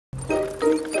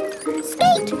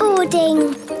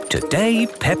skateboarding. Today,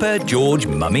 Peppa, George,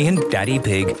 Mummy and Daddy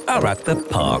Pig are at the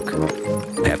park.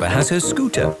 Peppa has her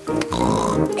scooter.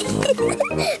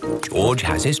 George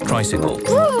has his tricycle.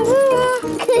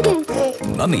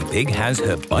 Mummy Pig has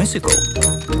her bicycle.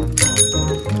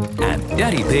 And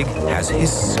Daddy Pig has his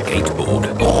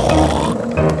skateboard.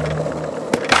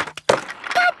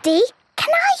 Daddy,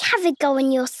 can I have a go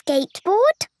on your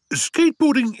skateboard?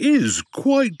 Skateboarding is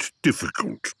quite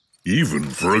difficult, even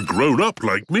for a grown-up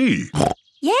like me.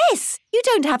 Yes, you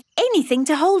don't have anything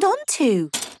to hold on to.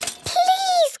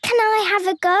 Please, can I have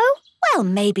a go? Well,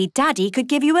 maybe Daddy could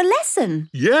give you a lesson.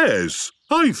 Yes,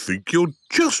 I think you're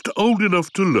just old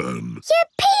enough to learn.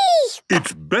 Yippee!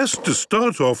 It's best to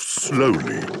start off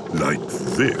slowly, like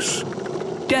this.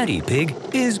 Daddy Pig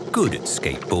is good at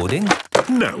skateboarding.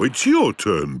 Now it's your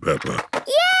turn, Peppa.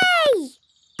 Yay!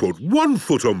 Put one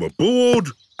foot on the board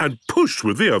and push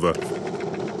with the other.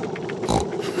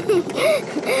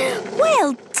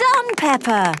 Well done,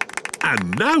 Peppa.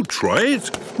 And now try it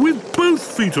with both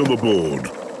feet on the board.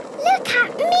 Look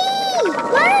at me!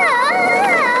 Wow!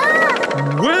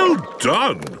 Well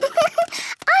done!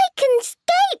 I can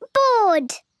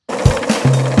skateboard!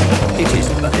 It is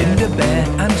Belinda Bear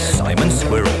and Simon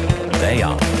Squirrel. They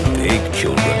are big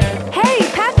children. Hey,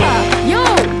 Peppa! Yo!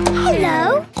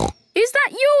 Hello. Is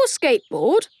that your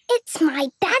skateboard? It's my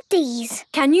daddy's.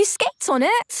 Can you skate on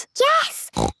it? Yes,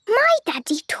 my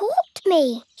daddy taught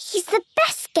me. He's the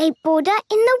best skateboarder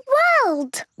in the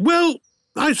world. Well,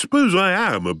 I suppose I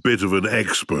am a bit of an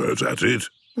expert at it.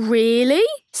 Really?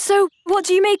 So what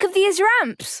do you make of these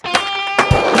ramps?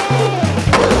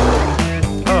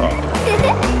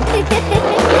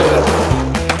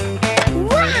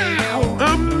 Wow!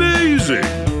 Amazing!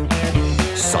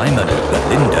 Simon and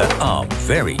Belinda are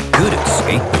very good at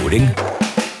skateboarding.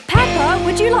 Peppa,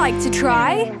 would you like to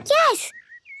try? Yes,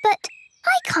 but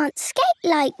I can't skate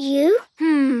like you.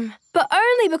 But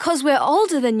only because we're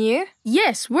older than you.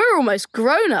 Yes, we're almost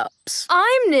grown-ups.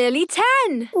 I'm nearly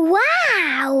 10.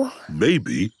 Wow!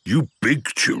 Maybe you big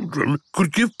children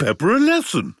could give Peppa a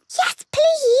lesson. Yes,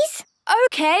 please.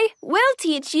 OK, we'll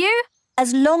teach you.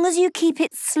 As long as you keep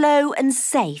it slow and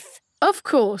safe. Of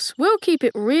course, we'll keep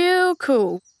it real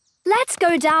cool. Let's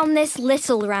go down this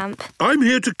little ramp. I'm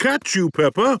here to catch you,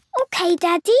 Peppa. OK,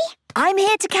 Daddy. I'm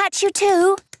here to catch you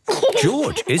too.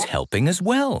 George is helping as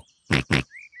well.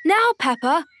 Now,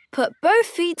 Peppa, put both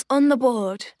feet on the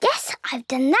board. Yes, I've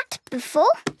done that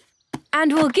before.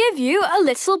 And we'll give you a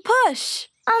little push.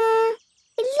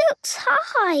 It looks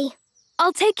high.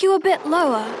 I'll take you a bit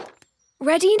lower.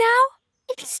 Ready now?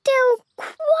 It's still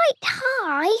quite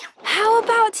high. How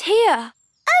about here?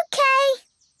 OK.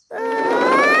 Wow!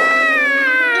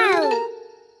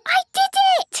 I did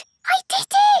it! I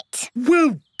did it!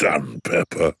 Well done,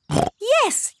 Peppa.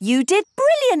 Yes, you did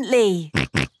brilliantly.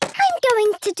 I'm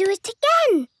going to do it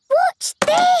again. Watch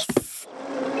this.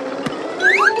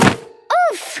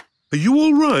 Oof! Are you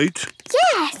all right?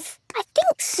 Yes, I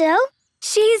think so.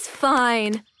 She's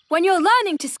fine. When you're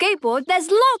learning to skateboard, there's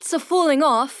lots of falling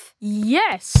off.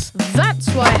 Yes, that's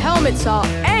why helmets are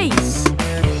ace.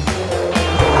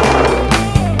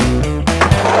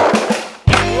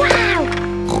 Wow!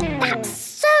 That's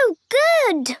so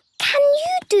good. Can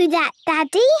you do that,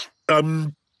 Daddy?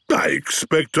 I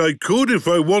expect I could if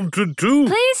I wanted to.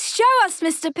 Please show us,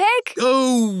 Mr. Pig.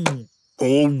 Oh,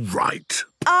 all right.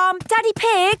 Daddy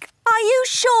Pig, are you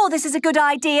sure this is a good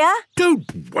idea? Don't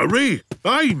worry.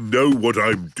 I know what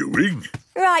I'm doing.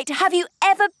 Right, have you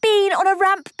ever been on a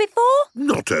ramp before?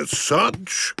 Not as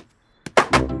such.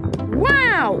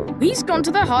 Wow, he's gone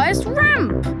to the highest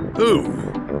ramp. Oh,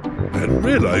 hadn't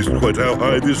realised quite how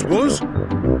high this was.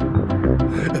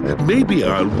 Maybe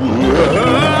I'll...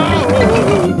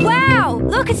 Wow,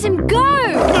 look at him go!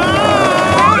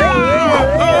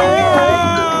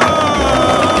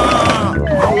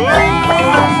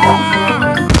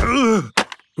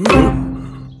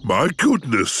 My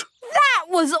goodness. That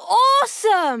was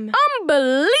awesome!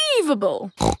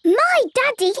 Unbelievable. My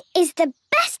daddy is the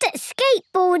best at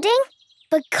skateboarding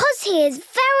because he is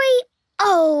very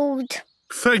old.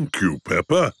 Thank you,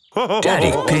 Peppa.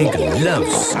 Daddy Pig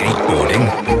loves skateboarding.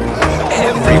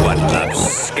 Everyone loves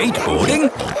skateboarding.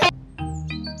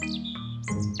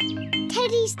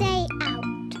 Teddy's Day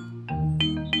Out.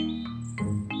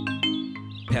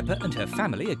 Peppa and her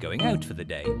family are going out for the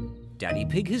day. Daddy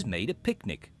Pig has made a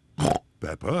picnic.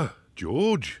 Peppa,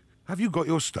 George, have you got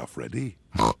your stuff ready?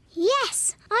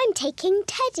 Yes, I'm taking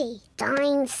Teddy.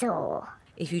 Dinosaur.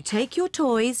 If you take your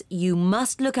toys, you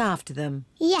must look after them.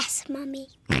 Yes, Mummy.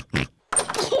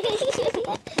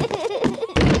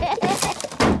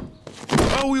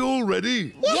 Are we all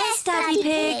ready? Yes, Daddy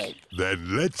Pig.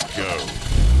 Then let's go.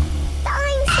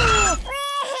 Dinosaur!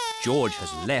 George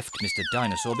has left Mr.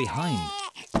 Dinosaur behind.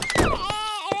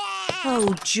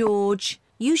 Oh, George,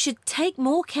 you should take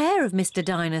more care of Mr.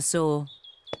 Dinosaur.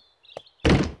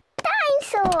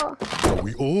 Dinosaur! Are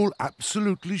we all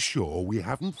absolutely sure we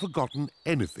haven't forgotten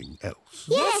anything else?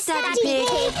 Yes, Daddy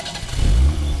Pig.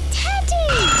 Teddy!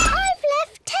 I've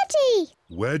left Teddy!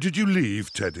 Where did you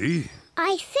leave Teddy?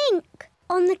 I think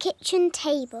on the kitchen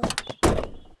table.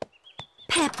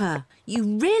 Peppa,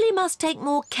 you really must take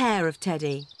more care of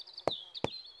Teddy.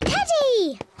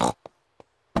 Teddy!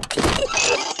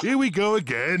 Here we go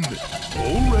again.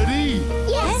 All ready?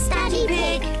 Yes, Daddy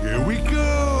Pig! Here we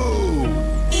go!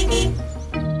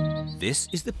 This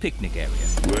is the picnic area.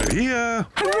 We're here.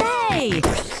 Hooray!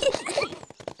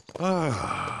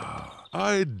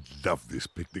 I love this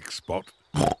picnic spot.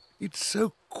 It's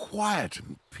so quiet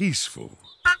and peaceful.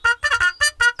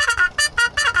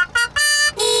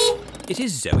 It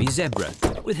is Zoe Zebra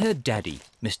with her daddy,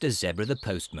 Mr. Zebra the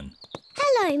postman.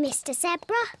 Hello, Mr.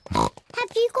 Zebra.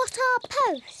 Have you got our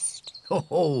post?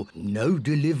 Oh, no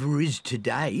deliveries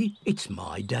today. It's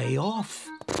my day off.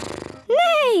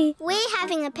 No! We're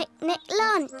having a picnic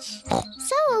lunch.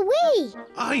 So are we.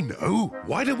 I know.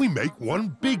 Why don't we make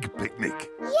one big picnic?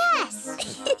 Yes.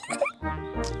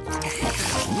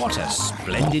 What a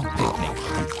splendid picnic.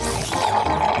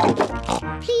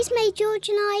 Please may George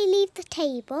and I leave the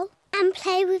table and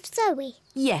play with Zoe.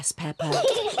 Yes, Peppa.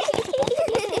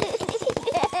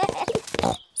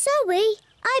 Zoe,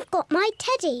 I've got my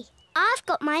teddy. I've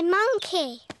got my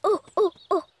monkey. Oh.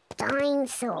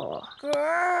 Dinosaur.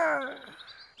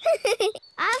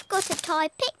 I've got a toy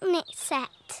picnic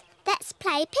set. Let's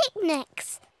play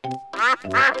picnics. Oh,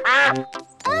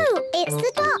 it's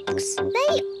the ducks.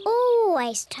 They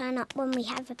always turn up when we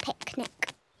have a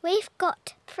picnic. We've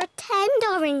got pretend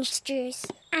orange juice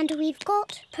and we've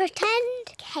got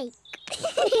pretend cake.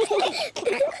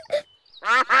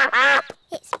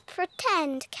 It's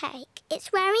pretend cake. It's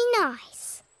very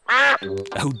nice.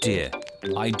 Oh dear,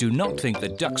 I do not think the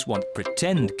ducks want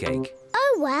pretend cake.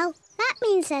 Oh well, that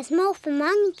means there's more for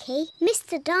Monkey,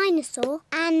 Mr. Dinosaur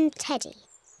and Teddy.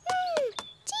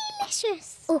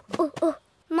 Delicious. Oh.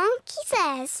 Monkey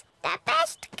says the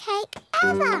best cake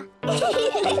ever.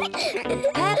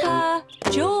 Peppa,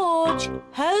 George,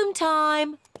 home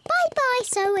time. Bye-bye,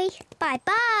 Zoe.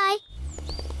 Bye-bye.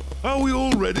 Are we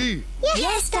all ready?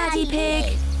 Yes, Daddy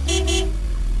Pig.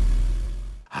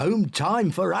 Home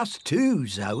time for us too,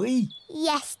 Zoe.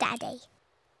 Yes, Daddy.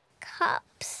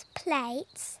 Cups,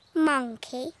 plates,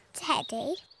 Monkey,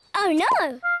 Teddy. Oh,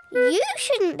 no. You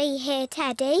shouldn't be here,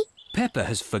 Teddy. Peppa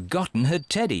has forgotten her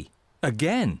teddy.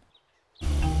 Again.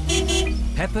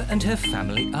 Peppa and her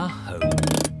family are home.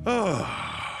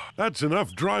 That's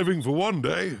enough driving for one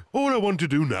day. All I want to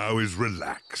do now is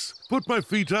relax. Put my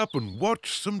feet up and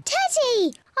watch some...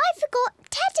 Teddy! I forgot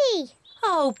Teddy.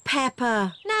 Oh,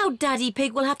 Peppa. Now Daddy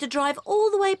Pig will have to drive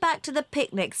all the way back to the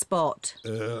picnic spot.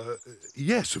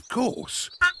 Yes, of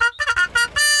course.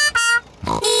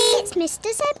 It's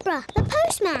Mr. Zebra, the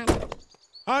postman.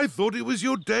 I thought it was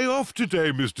your day off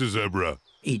today, Mr. Zebra.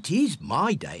 It is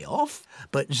my day off,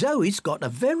 but Zoe's got a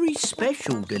very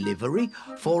special delivery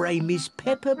for a Miss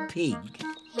Peppa Pig.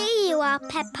 Here you are,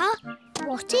 Peppa.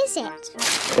 What is it?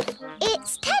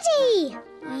 It's Teddy!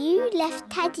 You left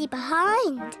Teddy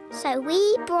behind, so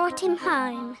we brought him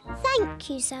home. Thank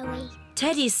you, Zoe.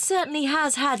 Teddy certainly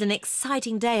has had an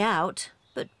exciting day out.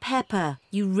 But Peppa,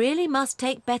 you really must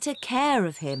take better care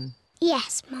of him.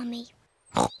 Yes, Mummy.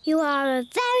 You are a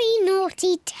very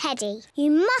naughty Teddy.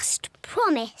 You must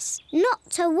promise not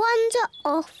to wander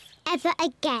off ever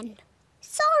again.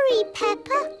 Sorry,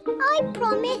 Peppa. I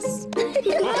promise.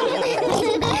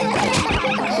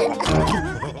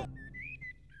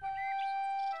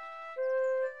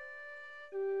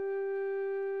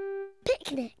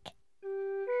 Picnic.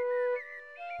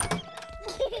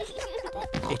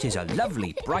 It is a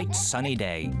lovely, bright, sunny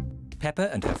day. Peppa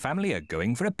and her family are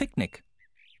going for a picnic.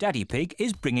 Daddy Pig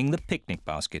is bringing the picnic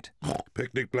basket.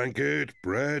 Picnic blanket,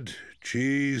 bread,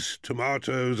 cheese,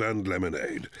 tomatoes and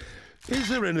lemonade. Is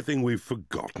there anything we've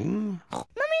forgotten?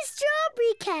 Mummy's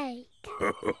strawberry cake.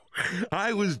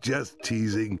 I was just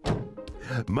teasing.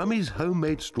 Mummy's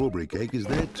homemade strawberry cake is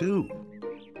there too.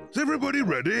 Is everybody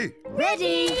ready?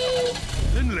 Ready?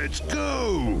 Then let's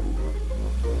go!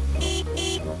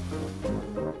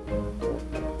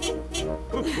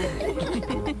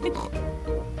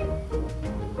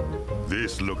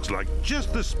 This looks like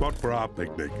just the spot for our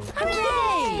picnic.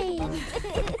 Hooray!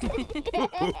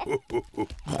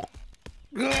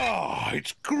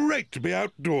 It's great to be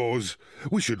outdoors.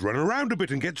 We should run around a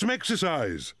bit and get some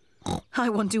exercise. I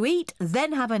want to eat,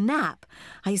 then have a nap.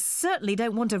 I certainly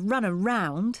don't want to run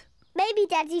around. Maybe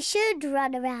Daddy should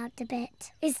run around a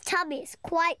bit. His tummy is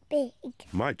quite big.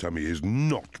 My tummy is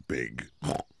not big.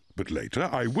 But later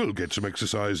I will get some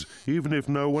exercise, even if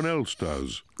no one else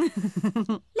does.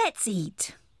 Let's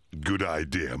eat. Good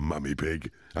idea, Mummy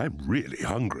Pig. I'm really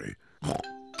hungry.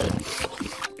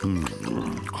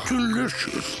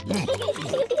 Delicious.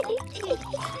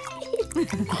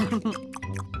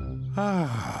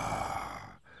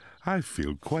 I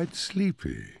feel quite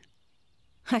sleepy.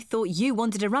 I thought you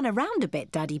wanted to run around a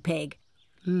bit, Daddy Pig.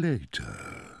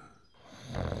 Later.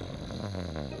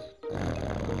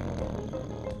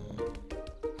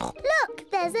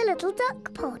 Look, there's a little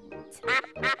duck pond.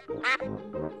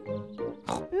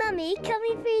 Mummy, can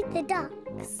we feed the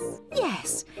ducks?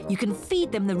 Yes, you can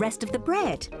feed them the rest of the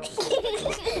bread.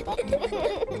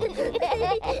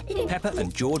 Peppa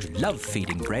and George love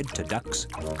feeding bread to ducks.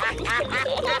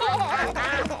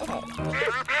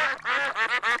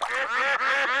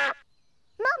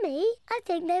 Mummy, I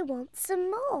think they want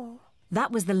some more.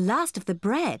 That was the last of the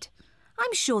bread.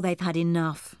 I'm sure they've had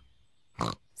enough.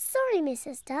 Sorry,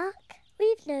 Mrs. Duck.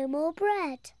 We've no more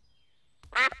bread.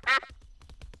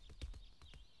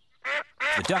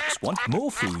 The ducks want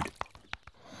more food.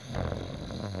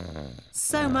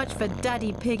 So much for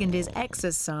Daddy Pig and his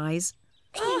exercise.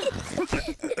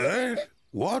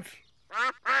 What?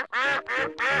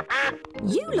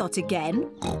 You lot again?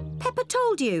 Peppa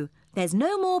told you. There's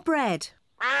no more bread.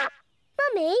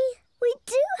 Mummy, we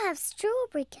do have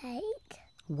strawberry cake.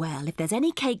 Well, if there's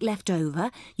any cake left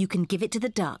over, you can give it to the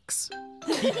ducks.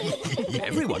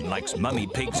 Everyone likes Mummy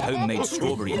Pig's homemade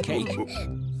strawberry cake.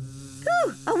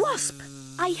 Ooh, a wasp!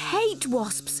 I hate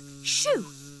wasps. Shoo!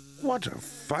 What a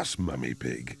fuss, Mummy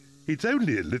Pig. It's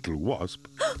only a little wasp.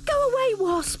 Go away,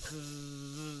 wasp!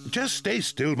 Just stay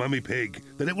still, Mummy Pig,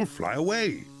 then it will fly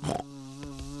away.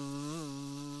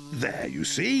 There, you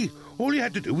see? All you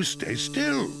had to do was stay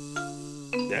still.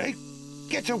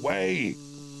 Get away!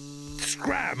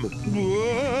 Scram!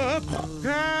 Whoop!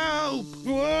 Help!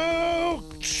 Whoa!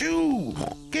 Shoo!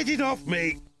 Get it off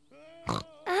me! I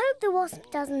hope the wasp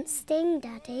doesn't sting,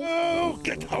 Daddy. Oh,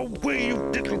 get away, you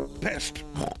little pest!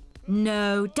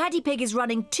 No, Daddy Pig is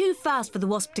running too fast for the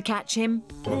wasp to catch him.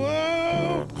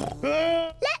 Whoa!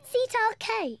 Let's eat our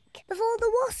cake before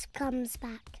the wasp comes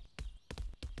back.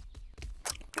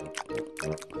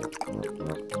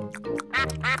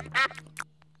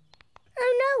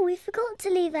 Oh no, we forgot to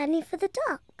leave any for the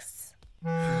ducks.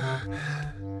 I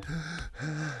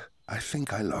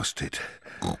think I lost it.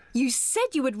 You said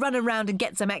you would run around and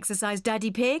get some exercise,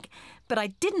 Daddy Pig, but I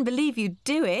didn't believe you'd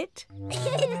do it.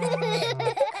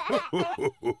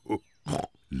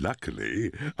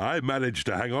 Luckily, I managed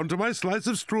to hang on to my slice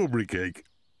of strawberry cake.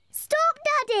 Stop,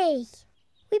 Daddy!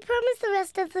 We promised the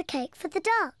rest of the cake for the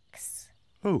ducks.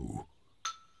 Oh.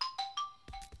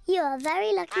 You are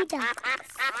very lucky ducks.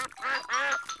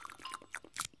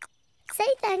 Say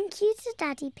thank you to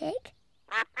Daddy Pig.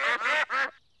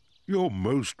 You're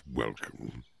most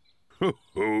welcome. Ho,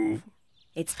 ho.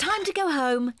 It's time to go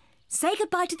home. Say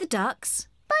goodbye to the ducks.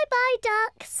 Bye-bye,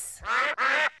 ducks.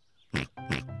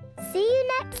 See you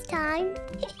next time.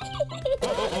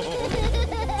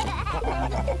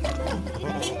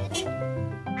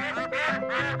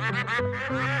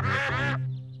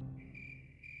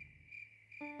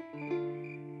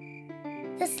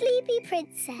 The Sleepy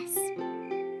Princess.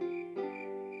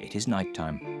 It is night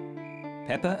time.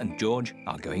 Peppa and George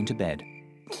are going to bed.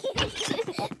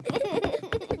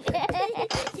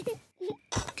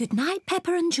 Good night,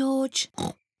 Peppa and George.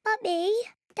 Mummy,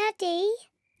 Daddy,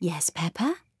 Yes,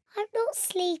 Peppa? I'm not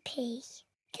sleepy.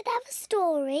 Can I have a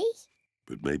story?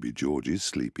 But maybe George is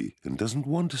sleepy and doesn't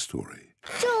want a story.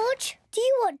 George, do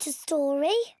you want a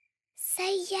story?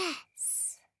 Say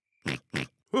yes.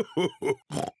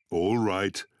 All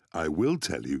right, I will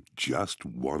tell you just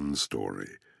one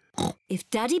story. If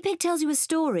Daddy Pig tells you a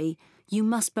story, you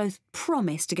must both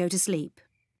promise to go to sleep.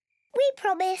 We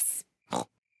promise.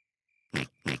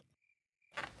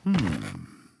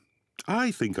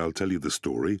 I think I'll tell you the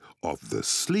story of the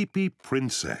Sleepy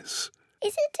Princess.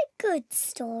 Is it a good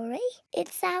story? It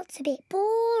sounds a bit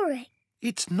boring.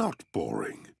 It's not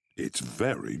boring. It's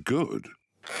very good.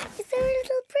 Is there a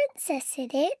little princess in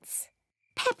it?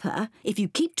 Peppa, if you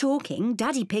keep talking,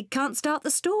 Daddy Pig can't start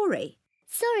the story.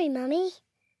 Sorry, Mummy.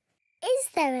 Is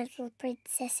there a little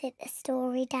princess in the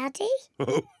story, Daddy?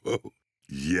 Oh,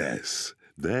 yes,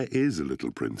 there is a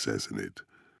little princess in it.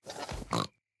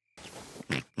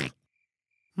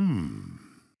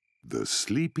 The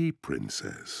Sleepy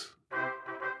Princess.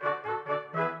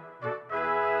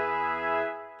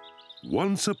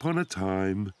 Once upon a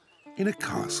time, In a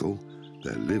castle,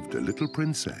 there lived a little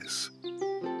princess,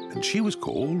 and she was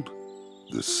called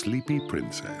the Sleepy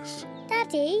Princess.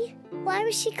 Daddy, why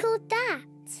was she called that?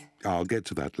 I'll get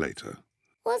to that later.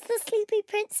 Was the Sleepy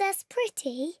Princess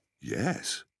pretty?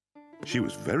 Yes, she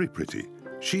was very pretty.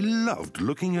 She loved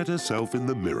looking at herself in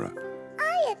the mirror.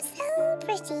 I am so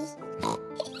pretty.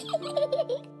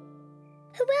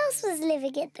 Who else was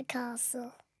living in the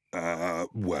castle?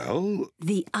 Well...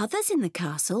 The others in the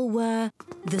castle were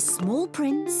the small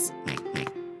prince,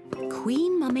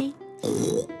 Queen Mummy,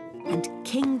 and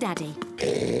King Daddy.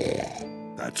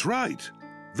 That's right.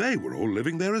 They were all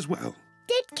living there as well.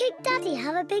 Did King Daddy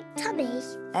have a big tummy?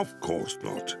 Of course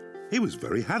not. He was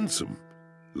very handsome.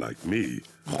 Like me.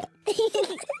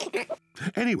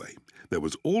 Anyway, there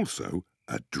was also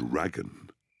a dragon.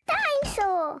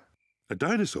 Dinosaur! A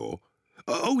dinosaur?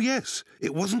 Oh, yes.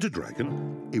 It wasn't a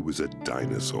dragon. It was a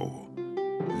dinosaur.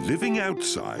 Living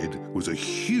outside was a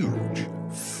huge,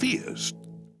 fierce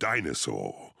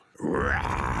dinosaur.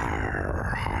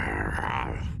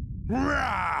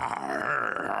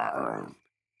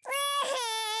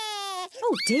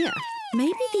 Oh dear,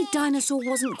 maybe the dinosaur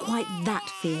wasn't quite that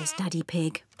fierce, Daddy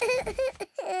Pig.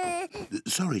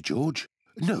 Sorry, George.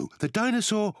 No, the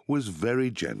dinosaur was very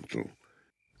gentle.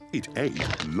 It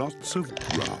ate lots of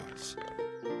grass.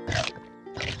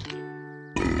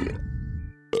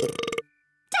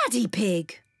 Daddy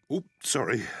Pig! Oh,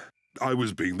 sorry. I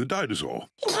was being the dinosaur.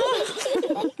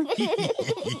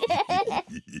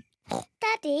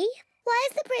 Daddy, why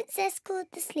is the princess called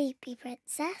the Sleepy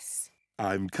Princess?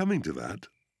 I'm coming to that.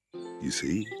 You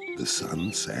see, the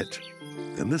sun set,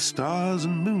 then the stars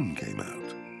and moon came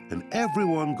out, and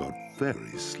everyone got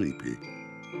very sleepy.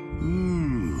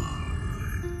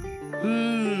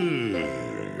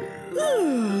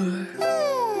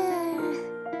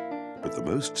 But the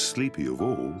most sleepy of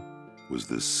all was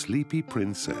the Sleepy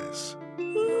Princess.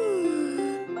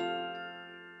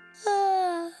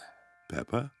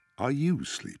 Peppa, are you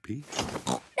sleepy?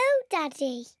 No,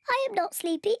 Daddy. I am not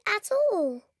sleepy at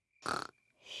all.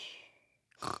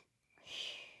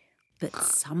 But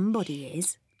somebody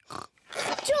is.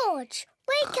 George,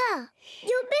 wake up.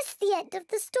 You'll miss the end of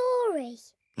the story.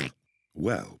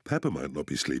 Well, Peppa might not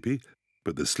be sleepy,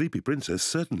 but the Sleepy Princess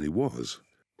certainly was.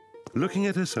 Looking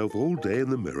at herself all day in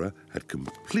the mirror had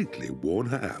completely worn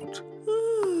her out.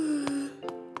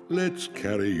 Let's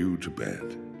carry you to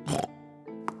bed.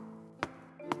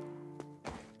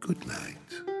 Good night.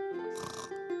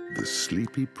 The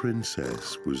Sleepy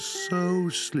Princess was so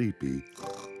sleepy,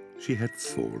 she had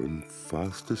fallen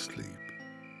fast asleep.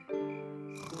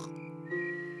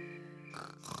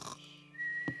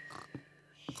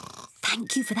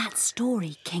 Thank you for that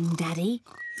story, King Daddy.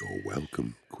 You're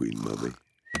welcome, Queen Mummy.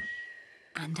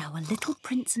 And our little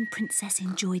prince and princess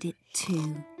enjoyed it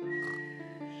too.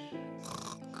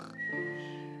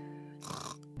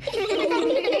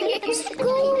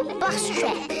 School bus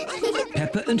trip.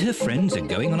 Peppa and her friends are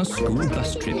going on a school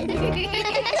bus trip.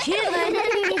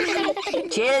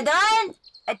 Children,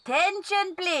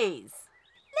 attention please.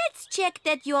 Let's check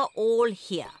that you are all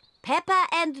here. Peppa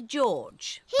and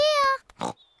George.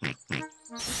 Here.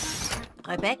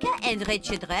 Rebecca and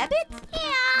Richard Rabbit.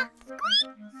 Here.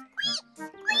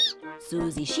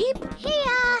 Susie Sheep.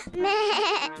 Here.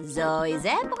 Zoe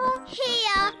Zebra.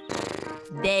 Here.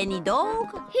 Danny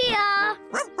Dog. Here.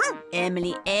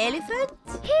 Emily Elephant.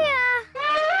 Here.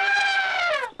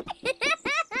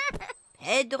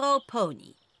 Pedro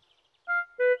Pony.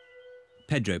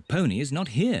 Pedro Pony is not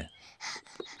here.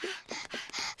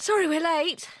 Sorry we're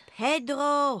late.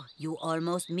 Pedro, you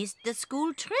almost missed the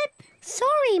school trip.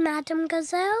 Sorry, Madam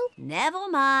Gazelle. Never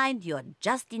mind, you're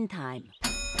just in time.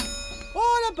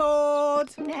 All aboard!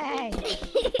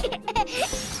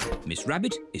 Miss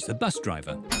Rabbit is the bus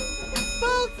driver.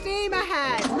 Full steam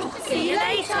ahead! See you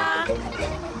later.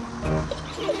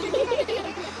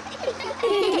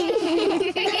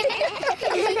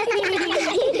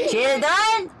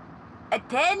 Children,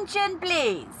 attention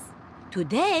please.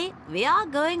 Today we are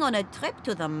going on a trip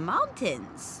to the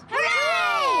mountains.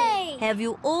 Hooray! Have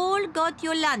you all got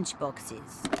your lunch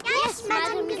boxes? Yes,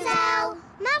 Madam Gazelle.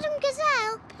 Madam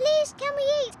Gazelle, please can we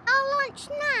eat our lunch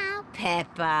now?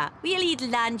 Peppa, we'll eat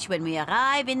lunch when we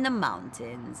arrive in the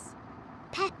mountains.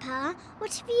 Peppa,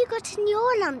 what have you got in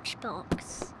your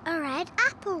lunchbox? A red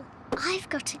apple. I've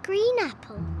got a green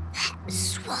apple. Let's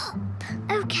swap.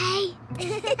 Okay.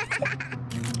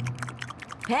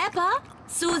 Peppa,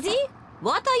 Susie,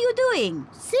 What are you doing?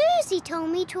 Susie told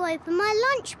me to open my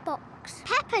lunchbox.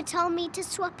 Peppa told me to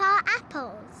swap our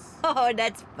apples. Oh,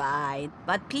 that's fine.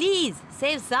 But please,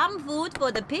 save some food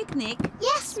for the picnic.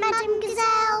 Yes, Madam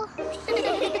Gazelle.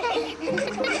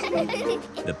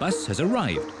 The bus has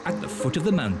arrived at the foot of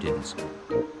the mountains.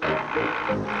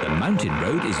 The mountain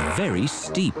road is very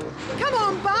steep. Come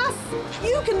on, bus.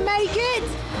 You can make it.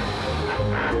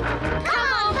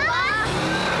 Come on, bus!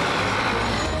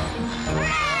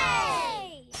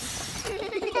 Hooray!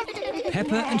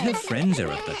 Peppa and her friends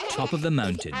are at the top of the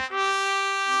mountain.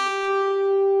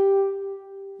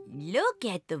 Look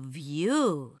at the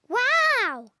view.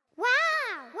 Wow!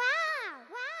 Wow! Wow!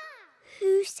 Wow!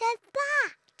 Who said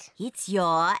that? It's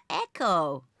your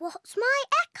echo. What's my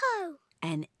echo?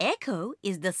 An echo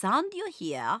is the sound you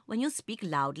hear when you speak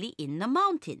loudly in the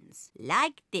mountains,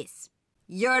 like this.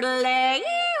 Yodelay-oo,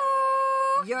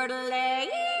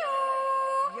 yodelay-oo,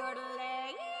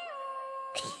 yodelay-oo.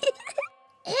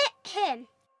 Hit him!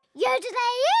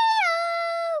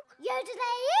 Yodelay-ee-oo!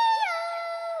 Yodelay-ee-oo!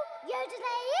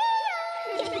 Yodelay-ee-oo!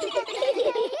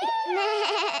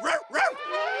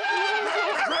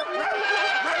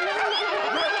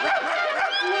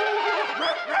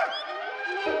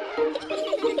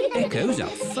 Echoes are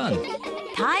fun.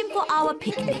 Time for our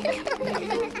picnic.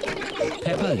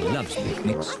 Peppa loves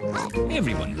picnics.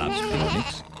 Everyone loves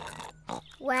picnics.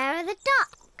 Where are the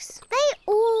ducks? They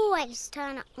always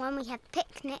turn up when we have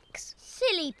picnics.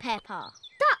 Silly Peppa.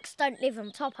 Ducks don't live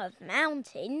on top of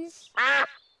mountains.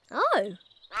 Oh.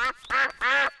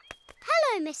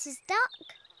 Hello, Mrs. Duck.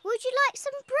 Would you like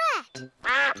some bread?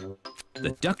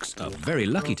 The ducks are very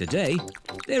lucky today.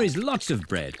 There is lots of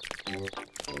bread.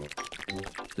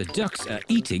 The ducks are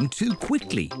eating too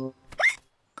quickly.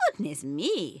 Goodness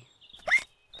me.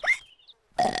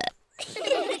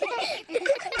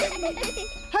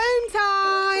 Home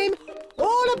time.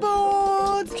 All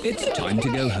aboard. It's time to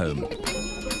go home.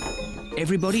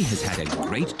 Everybody has had a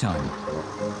great time.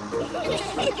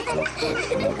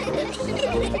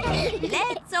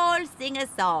 Let's all sing a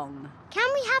song.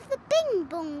 Can we have the Bing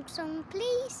Bong song,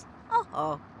 please?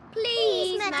 Oh.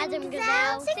 Please, Madam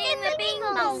Gazelle, sing the Bing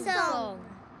Bong song.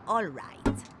 All right.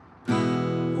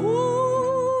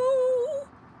 Ooh,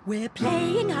 we're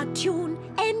playing a tune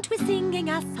and we're singing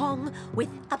a song with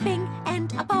a bing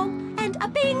and a bong and a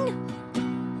bing.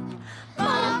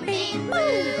 Bong, bing,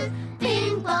 boo.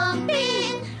 Bing, bong,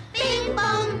 bing. Bing,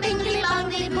 bong, bingly,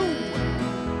 bongly, boo.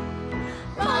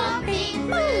 Bong, bing,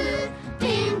 boo.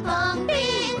 Bing, bong,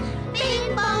 bing.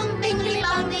 Bing, bong, bingly,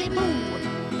 bongly, boo.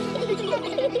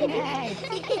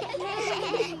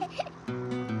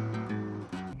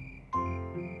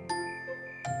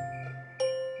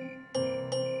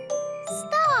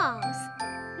 Stars.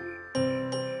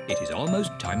 It is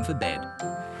almost time for bed.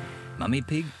 Mummy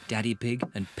Pig, Daddy Pig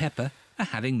and Peppa are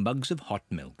having mugs of hot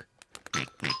milk.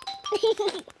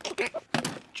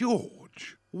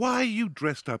 George, why are you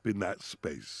dressed up in that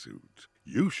spacesuit?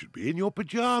 You should be in your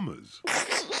pyjamas.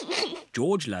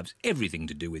 George loves everything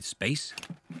to do with space.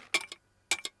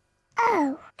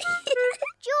 Oh.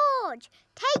 George,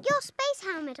 take your space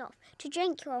helmet off to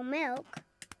drink your milk.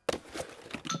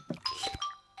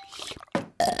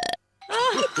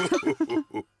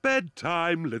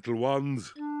 Bedtime, little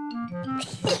ones.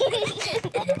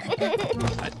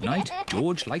 At night,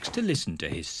 George likes to listen to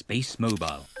his space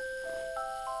mobile.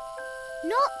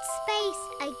 Not space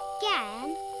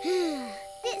again.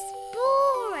 It's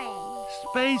boring.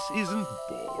 Space isn't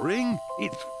boring.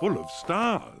 It's full of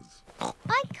stars.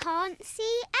 I can't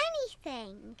see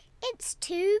anything. It's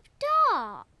too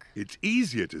dark. It's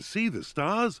easier to see the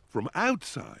stars from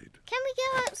outside. Can we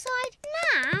go outside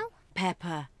now?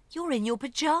 Peppa, you're in your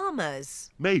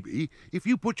pyjamas. Maybe if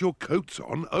you put your coats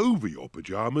on over your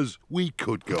pyjamas, we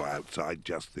could go outside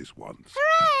just this once.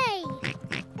 Hooray!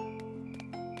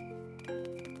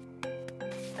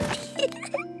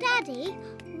 Daddy,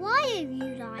 why are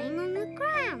you lying on the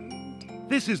ground?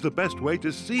 This is the best way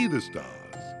to see the stars.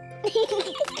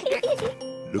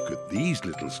 Look at these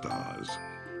little stars.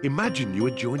 Imagine you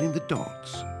are joining the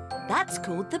dots. That's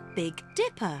called the Big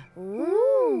Dipper.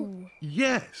 Ooh!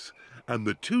 Yes, and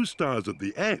the two stars at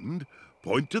the end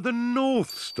point to the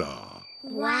North Star.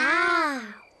 Wow!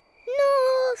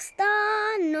 North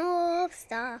Star, North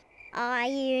Star, are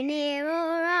you near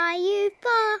or are you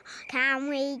far? Can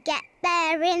we get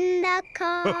there in the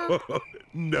car?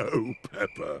 No,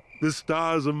 Peppa. The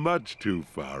stars are much too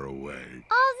far away.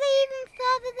 Are they even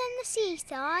further than the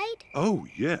seaside? Oh,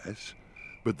 yes.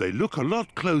 But they look a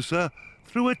lot closer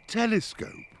through a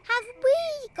telescope. Have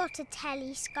we got a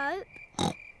telescope?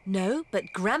 No,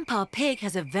 but Grandpa Pig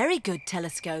has a very good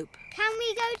telescope. Can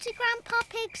we go to Grandpa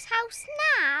Pig's house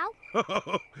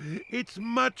now? It's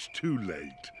much too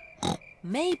late.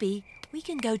 Maybe we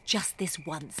can go just this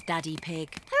once, Daddy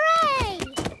Pig. Hooray!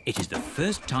 It is the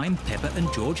first time Peppa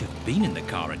and George have been in the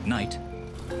car at night.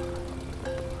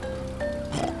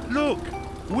 Look,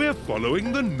 we're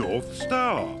following the North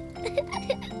Star.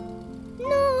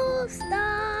 North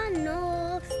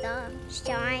Star,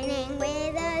 shining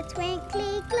with a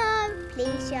twinkly glow.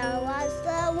 Please show us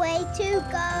the way to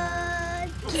go.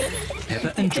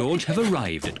 Peppa and George have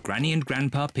arrived at Granny and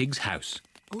Grandpa Pig's house.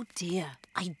 Oh dear,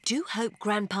 I do hope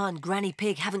Grandpa and Granny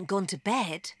Pig haven't gone to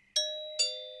bed.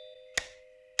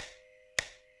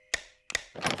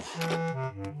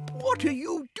 What are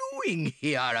you doing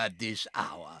here at this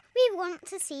hour? We want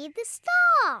to see the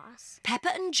stars.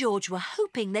 Peppa and George were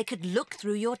hoping they could look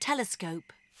through your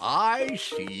telescope. I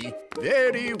see.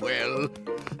 Very well.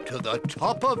 To the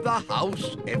top of the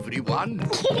house, everyone.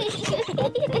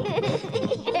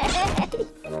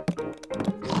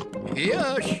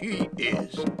 Here she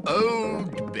is,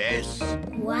 old Bess.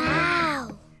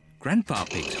 Wow. Grandpa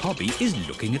Pig's hobby is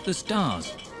looking at the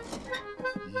stars.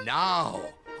 Now,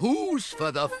 who's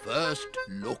for the first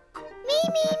look?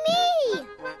 Me.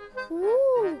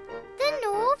 Ooh, the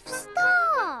North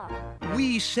Star.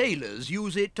 We sailors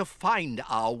use it to find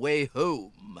our way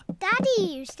home. Daddy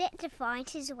used it to find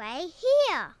his way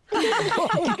here.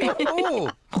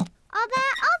 Oh, Are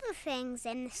there other things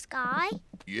in the sky?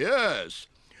 yes.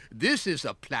 This is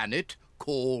a planet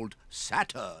called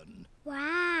Saturn.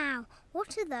 Wow,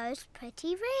 what are those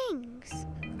pretty rings?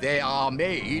 They are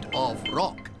made of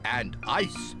rock and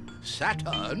ice.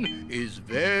 Saturn is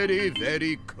very,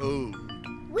 very cold.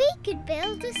 We could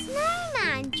build a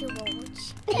snowman,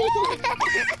 George.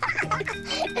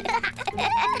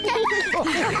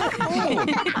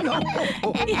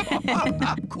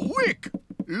 Quick,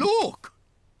 look.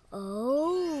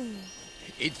 Oh.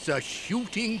 It's a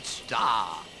shooting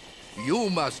star. You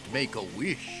must make a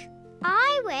wish.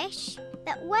 I wish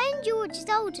that when George is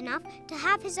old enough to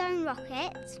have his own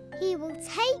rocket, he will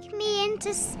take me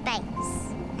into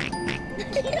space.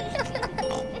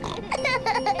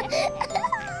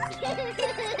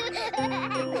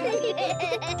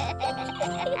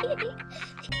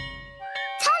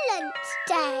 Talent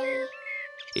Day.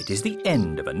 It is the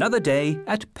end of another day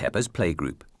at Peppa's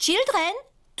playgroup. Children,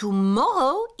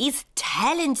 tomorrow is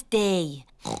Talent Day.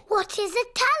 What is a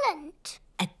talent?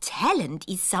 A talent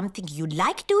is something you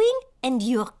like doing and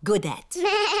you're good at.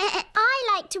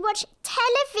 I like to watch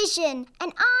television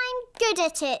and I'm good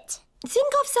at it.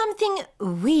 Think of something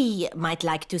we might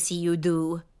like to see you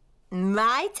do.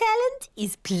 My talent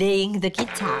is playing the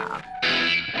guitar.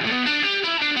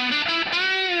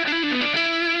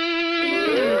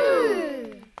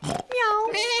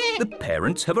 The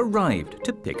parents have arrived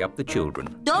to pick up the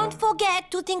children. Don't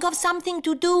forget to think of something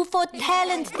to do for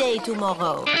Talent Day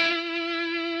tomorrow.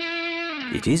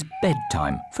 It is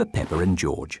bedtime for Peppa and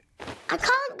George. I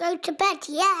can't go to bed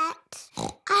yet.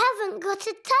 I haven't got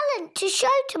a talent to show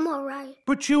tomorrow.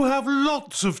 But you have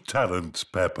lots of talents,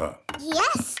 Peppa.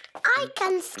 Yes, I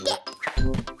can skip.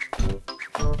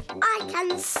 I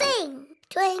can sing.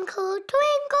 Twinkle,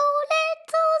 twinkle,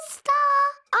 little star.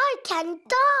 I can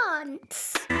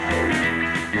dance.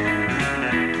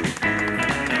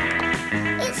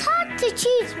 It's hard to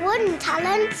choose one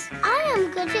talent. I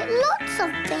am good at lots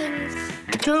of things.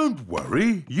 Don't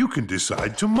worry, you can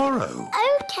decide tomorrow.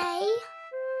 OK.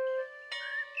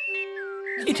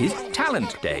 It is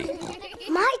Talent Day.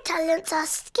 My talents are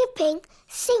skipping,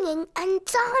 singing and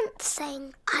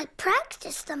dancing. I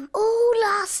practiced them all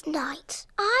last night.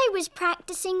 I was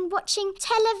practicing watching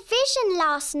television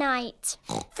last night.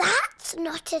 That's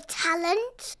not a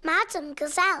talent. Madame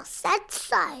Gazelle said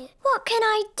so. What can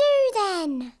I do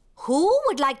then? Who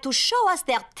would like to show us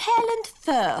their talent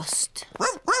first?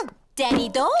 Danny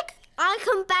Dog? I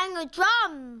can bang a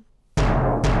drum.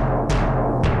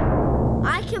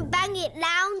 I can bang it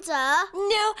louder.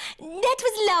 No, that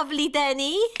was lovely,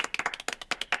 Danny.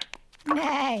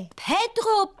 Nay.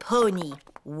 Pedro Pony,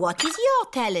 what is your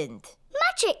talent?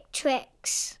 Magic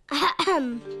tricks.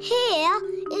 Here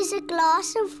is a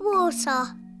glass of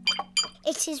water.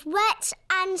 It is wet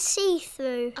and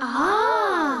see-through.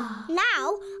 Ah!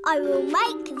 Now I will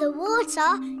make the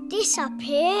water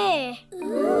disappear.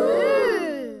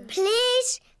 Ooh.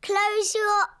 Please close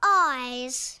your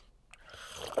eyes.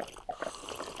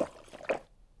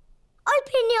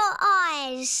 Open your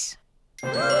eyes.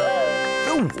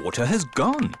 The water has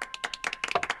gone.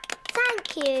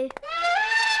 Thank you.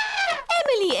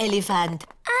 Emily Elephant.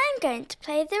 I'm going to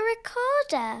play the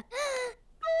recorder.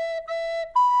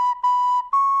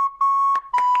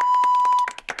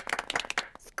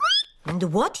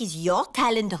 And what is your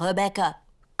talent, Rebecca?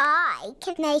 I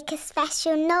can make a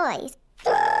special noise.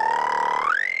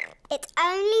 It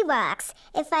only works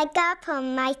if I go up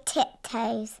on my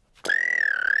tiptoes.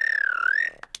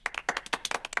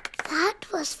 That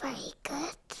was very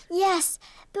good. Yes,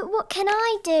 but what can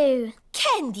I do?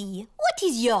 Candy, what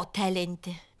is your talent?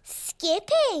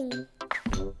 Skipping.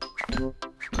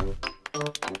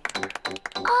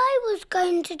 I was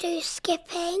going to do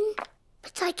skipping,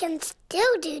 but I can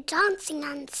still do dancing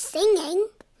and singing.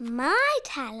 My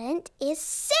talent is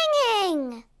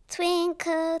singing.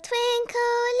 Twinkle,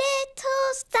 twinkle,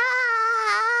 little star.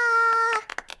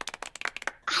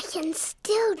 I can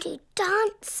still do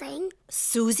dancing.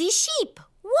 Susie Sheep,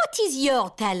 what is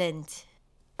your talent?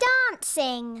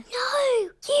 Dancing. No,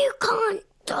 you can't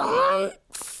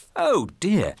dance. Oh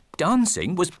dear,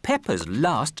 dancing was Peppa's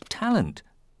last talent.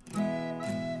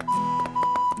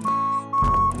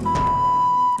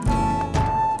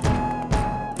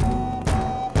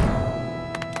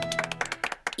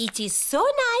 It is so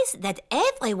nice that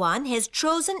everyone has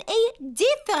chosen a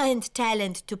different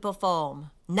talent to perform.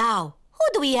 Now, who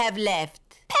do we have left?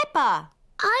 Peppa.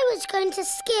 I was going to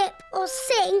skip or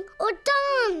sing or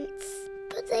dance,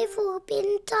 but they've all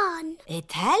been done. A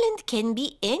talent can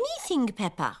be anything,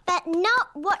 Peppa. But not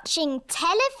watching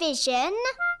television.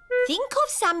 Think of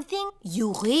something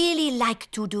you really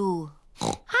like to do.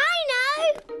 I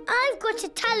know! I've got a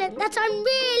talent that I'm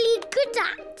really good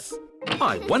at.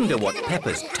 I wonder what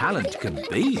Peppa's talent can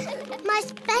be. My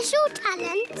special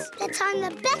talent that I'm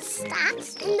the best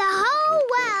at in the whole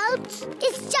world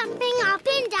is jumping up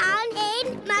and down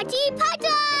in muddy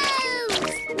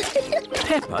puddles.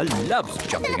 Peppa loves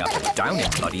jumping up and down in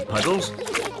muddy puddles.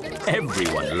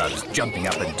 Everyone loves jumping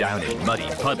up and down in muddy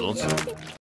puddles.